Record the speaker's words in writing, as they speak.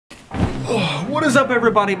Oh, what is up,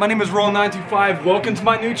 everybody? My name is Rolo925. Welcome to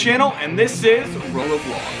my new channel, and this is Rolo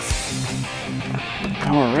Vlogs.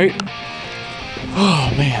 All right. Oh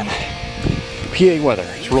man, PA weather.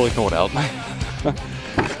 It's really cold out.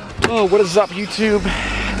 Oh, what is up, YouTube?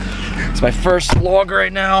 It's my first vlog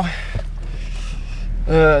right now.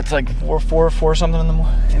 It's like 4 something in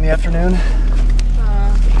the afternoon.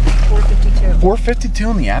 4:52.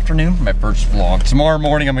 4:52 in the afternoon for my first vlog. Tomorrow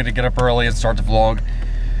morning I'm gonna get up early and start the vlog.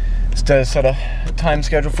 Set a time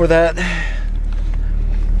schedule for that.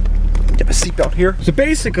 Get my seatbelt here. So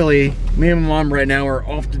basically, me and my mom right now are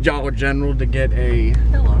off to Dollar General to get a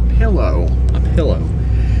pillow.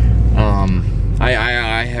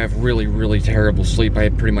 I have really terrible sleep. I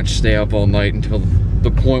pretty much stay up all night until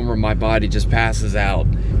the point where my body just passes out.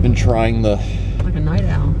 Been trying the Like a night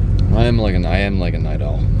owl. I am like a night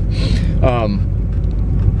owl.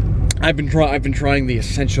 I've been trying the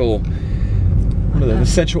essential. What are they?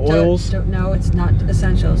 Essential oils? No, it's not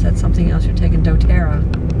essentials. That's something else. You're taking doTERRA.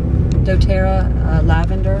 doTERRA,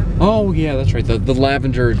 lavender. Oh yeah, that's right. The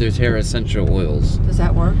lavender doTERRA essential oils. Does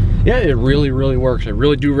that work? Yeah, it really works. I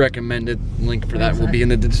really do recommend it. Link for that will be in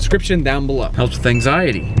the description down below. Helps with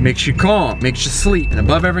anxiety, makes you calm, makes you sleep, and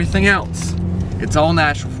above everything else, it's all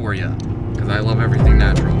natural for you. Because I love everything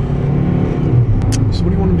natural. So what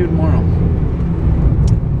do you want to do tomorrow?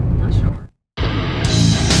 Not sure.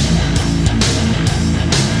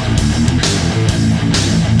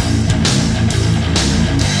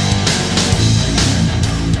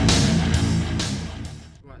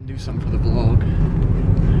 Go out and do something for the vlog.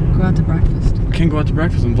 Go out to breakfast. We can go out to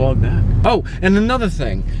breakfast and vlog that. Oh, and another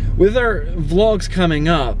thing. With our vlogs coming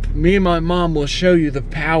up, me and my mom will show you the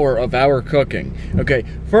power of our cooking. Okay,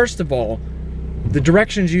 first of all, the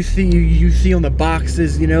directions you see on the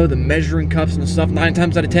boxes, you know, the measuring cups and stuff, 9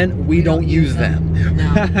 times out of 10, we don't use them.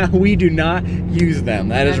 No. We do not use them.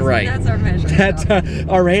 That's right. That's our measuring cup.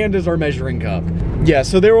 Our hand is our measuring cup. Yeah,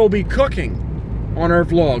 so there will be cooking on our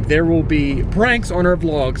vlog. There will be pranks on our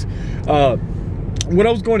vlogs. What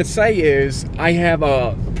I was going to say is, I have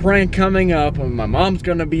a prank coming up. My mom's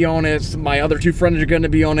going to be on it. My other 2 friends are going to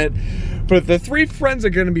be on it. But the 3 friends are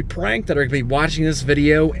going to be pranked that are going to be watching this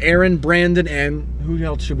video. Aaron, Brandon, and who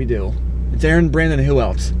else should we do? It's Aaron, Brandon, and who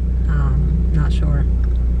else? Not sure.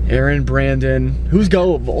 Aaron, Brandon. Who's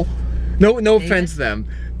gullible? No offense to them.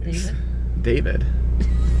 David?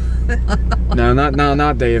 No,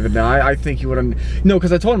 not David. No, I think you would have. No,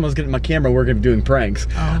 because I told him I was getting my camera. We're going to be doing pranks.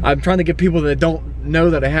 Oh. I'm trying to get people that don't know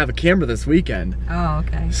that I have a camera this weekend. Oh,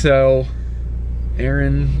 okay. So,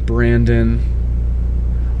 Aaron, Brandon.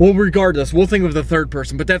 Well, regardless, we'll think of the 3rd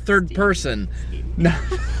person. But that 3rd person, no,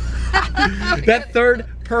 that 3rd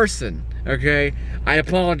person. Okay, I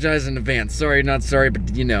apologize in advance. Sorry, not sorry,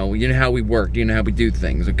 but you know how we work. You know how we do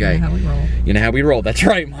things. Okay. You know how we roll. You know how we roll. That's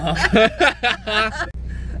right, Mom.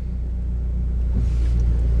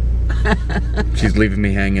 She's leaving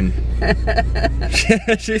me hanging.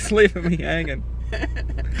 She's leaving me hanging.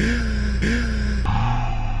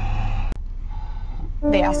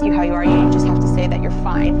 They ask you how you are, you just have to say that you're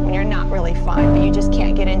fine when you're not really fine, but you just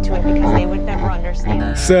can't get into it because they would never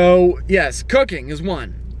understand. So, yes, cooking is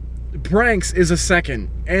 1. Pranks is a 2nd.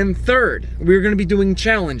 And 3rd, we're going to be doing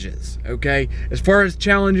challenges, okay? As far as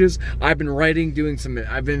challenges, I've been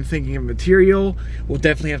I've been thinking of material. We'll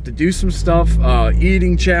definitely have to do some stuff.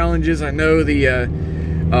 Eating challenges. I know the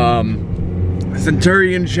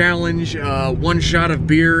Centurion challenge, 1 shot of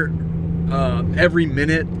beer every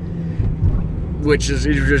minute, which is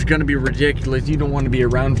just going to be ridiculous. You don't want to be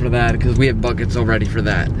around for that because we have buckets already for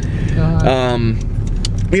that.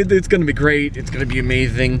 It's going to be great. It's going to be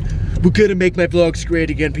amazing. We're going to make my vlogs great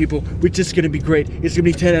again, people. We're just going to be great. It's going to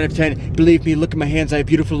be 10 out of 10. Believe me, look at my hands. I have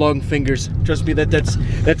beautiful long fingers. Trust me,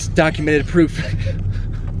 that's documented proof.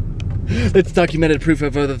 That's documented proof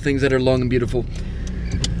of other things that are long and beautiful.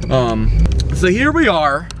 So here we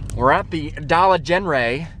are. We're at the Dollar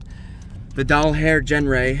General. The Doll Hair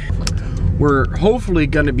Genre. We're hopefully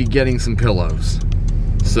going to be getting some pillows.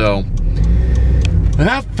 So,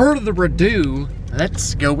 without further ado,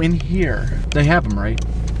 let's go in here. They have them, right?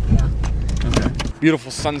 Yeah. Okay.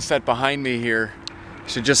 Beautiful sunset behind me here.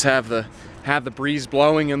 Should just have the breeze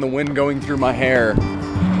blowing and the wind going through my hair.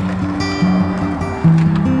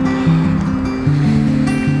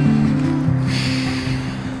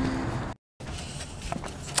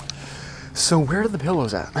 So where are the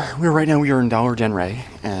pillows at? We are in Dollar General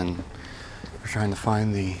and we're trying to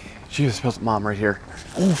find the. Jesus, pills, Mom, right here.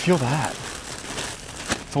 Oh, feel that.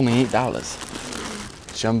 It's only $8.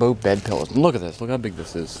 Jumbo bed pillows. And look at this. Look how big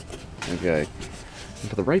this is. Okay. And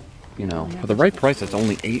for the right, for the right price, it's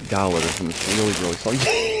only $8, and it's really, really slow.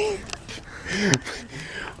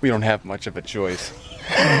 We don't have much of a choice.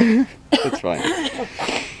 It's fine.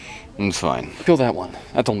 It's fine. Feel that one.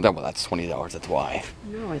 That's $20. That's why.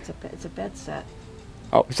 No, it's a bed set.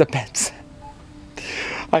 Oh, it's a bed set.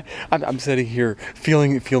 I'm sitting here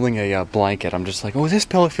feeling a blanket. I'm just like, oh, this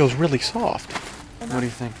pillow feels really soft. What do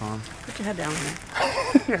you think, Mom? Put your head down here.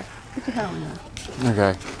 Here, put your head on there.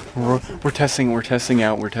 Okay, we're testing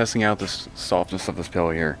out the softness of this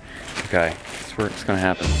pillow here. Okay, that's where it's gonna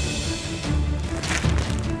happen.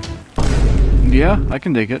 Yeah, I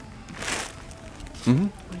can dig it. Mm-hmm.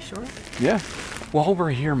 Are you sure? Yeah. While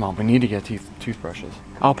we're here, Mom, we need to get toothbrushes.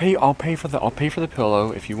 I'll pay for the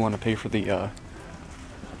pillow if you want to pay for the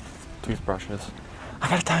toothbrushes. I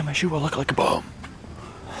gotta tie my shoe. I look like a bum.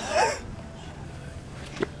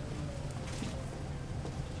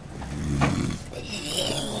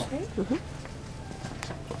 Mm-hmm.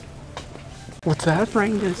 What's that?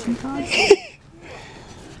 Praying to the gods.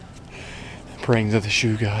 Praying to the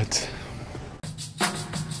shoe gods.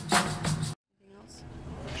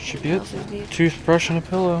 Should be it. Toothbrush and a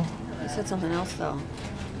pillow. You said something else though.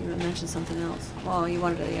 You mentioned something else. Well, you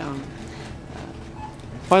wanted a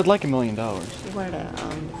Well, I'd like $1 million. You wanted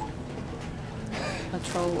a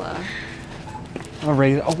troll. A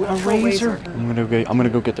razor. Oh, a razor. Razor. I'm gonna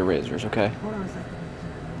go get the razors. Okay. Hold on a second.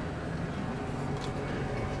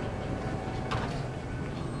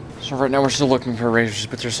 So right now we're still looking for razors,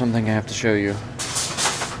 but there's something I have to show you.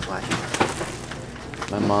 What?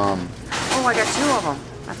 My mom. Oh, I got 2 of them.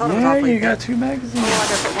 I thought it was Yeah, awfully you got thick. 2 magazines. Oh, I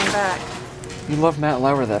got to put one back. You love Matt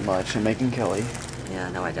Lauer that much and Megan Kelly. Yeah,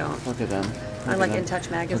 no, I don't. Look at them. I like In Touch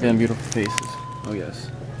magazine. Look at them beautiful faces. Oh yes.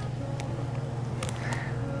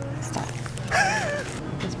 Stop.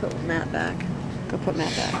 Let's put Matt back. Go put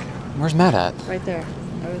Matt back. Where's Matt at? Right there.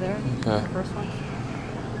 Over there. Okay. The first one.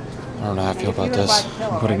 I don't know how I feel If you about were to buy this. the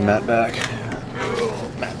pillow I'm putting right Matt now. back.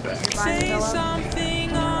 Matt back. You're buying the pillow?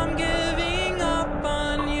 Something, I'm giving up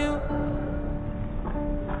on you.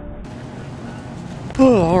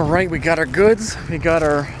 Oh, all right, we got our goods. We got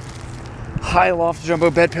our high loft jumbo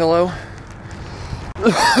bed pillow.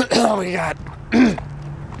 We got.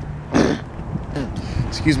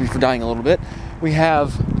 Excuse me for dying a little bit. We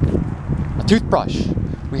have a toothbrush.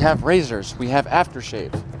 We have razors. We have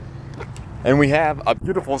aftershave. And we have a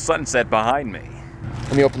beautiful sunset behind me.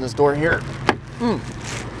 Let me open this door here.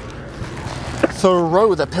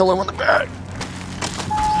 Throw the pillow in the bag.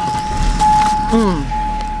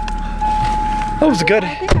 That was good.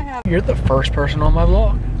 I think I have. You're the first person on my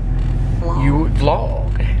vlog. Vlog. You vlog.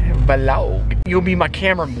 You'll be my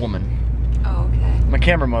camera woman. Oh, okay. My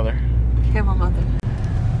camera mother. Camera mother.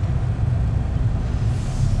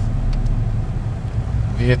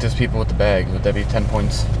 If you hit those people with the bag, would that be 10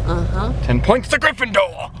 points? 10 points to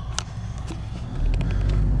Gryffindor!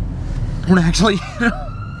 We're actually.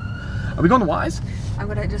 Are we going to Wise? I'm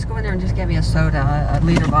gonna just go in there and just get me a soda, a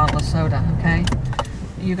liter bottle of soda, okay?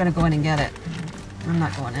 You're gonna go in and get it. I'm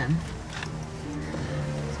not going in.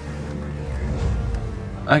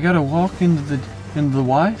 I gotta walk into the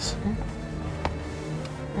Wise?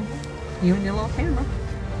 You and your little camera.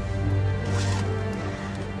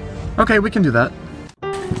 Okay, we can do that.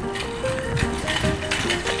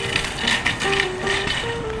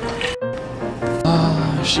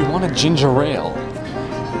 She wanted ginger ale.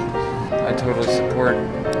 I totally support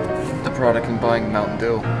the product in buying Mountain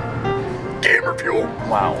Dew. Gamer fuel!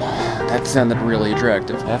 Wow, that sounded really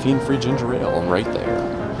attractive. Caffeine-free ginger ale right there.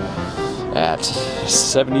 At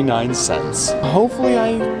 79 cents. Hopefully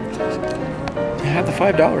I have the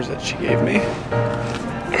 $5 that she gave me.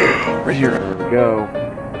 Right here. There we go.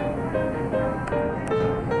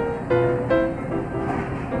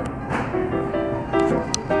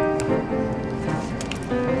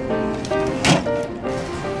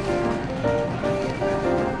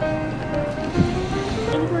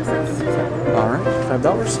 Alright,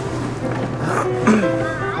 $5.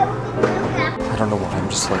 I don't know why I'm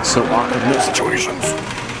just like so awkward in those situations.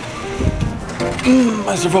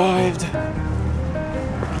 I survived.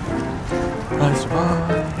 I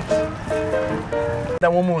survived.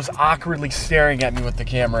 That woman was awkwardly staring at me with the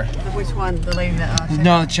camera. Which one? The lady that...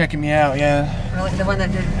 No, checking me out, yeah. Really? The one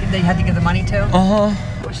that they had to give the money to? Uh-huh.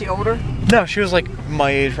 Was she older? No, she was like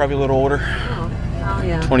my age, probably a little older. Oh,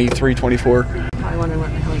 yeah. 23, 24. Probably wondering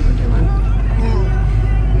what the hell you were doing.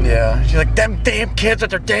 Yeah, she's like, them damn kids with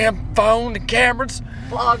their damn phone and cameras.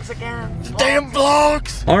 Vlogs again. Damn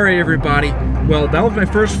vlogs! Alright everybody, well that was my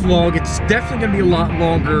first vlog. It's definitely gonna be a lot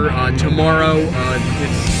longer tomorrow.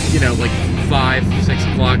 It's, you know, like 5, 6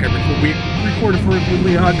 o'clock. We recorded for a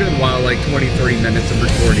good while, like 20, 30 minutes of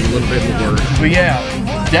recording, a little bit more. But yeah,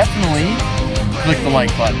 definitely click the like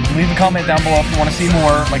button. Leave a comment down below if you want to see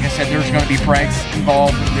more. Like I said, there's going to be pranks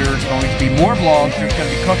involved. There's going to be more vlogs. There's going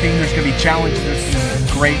to be cooking. There's going to be challenges. There's going to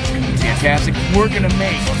be great. It's going to be fantastic. We're going to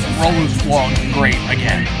make Rolo's vlog great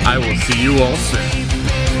again. I will see you all soon.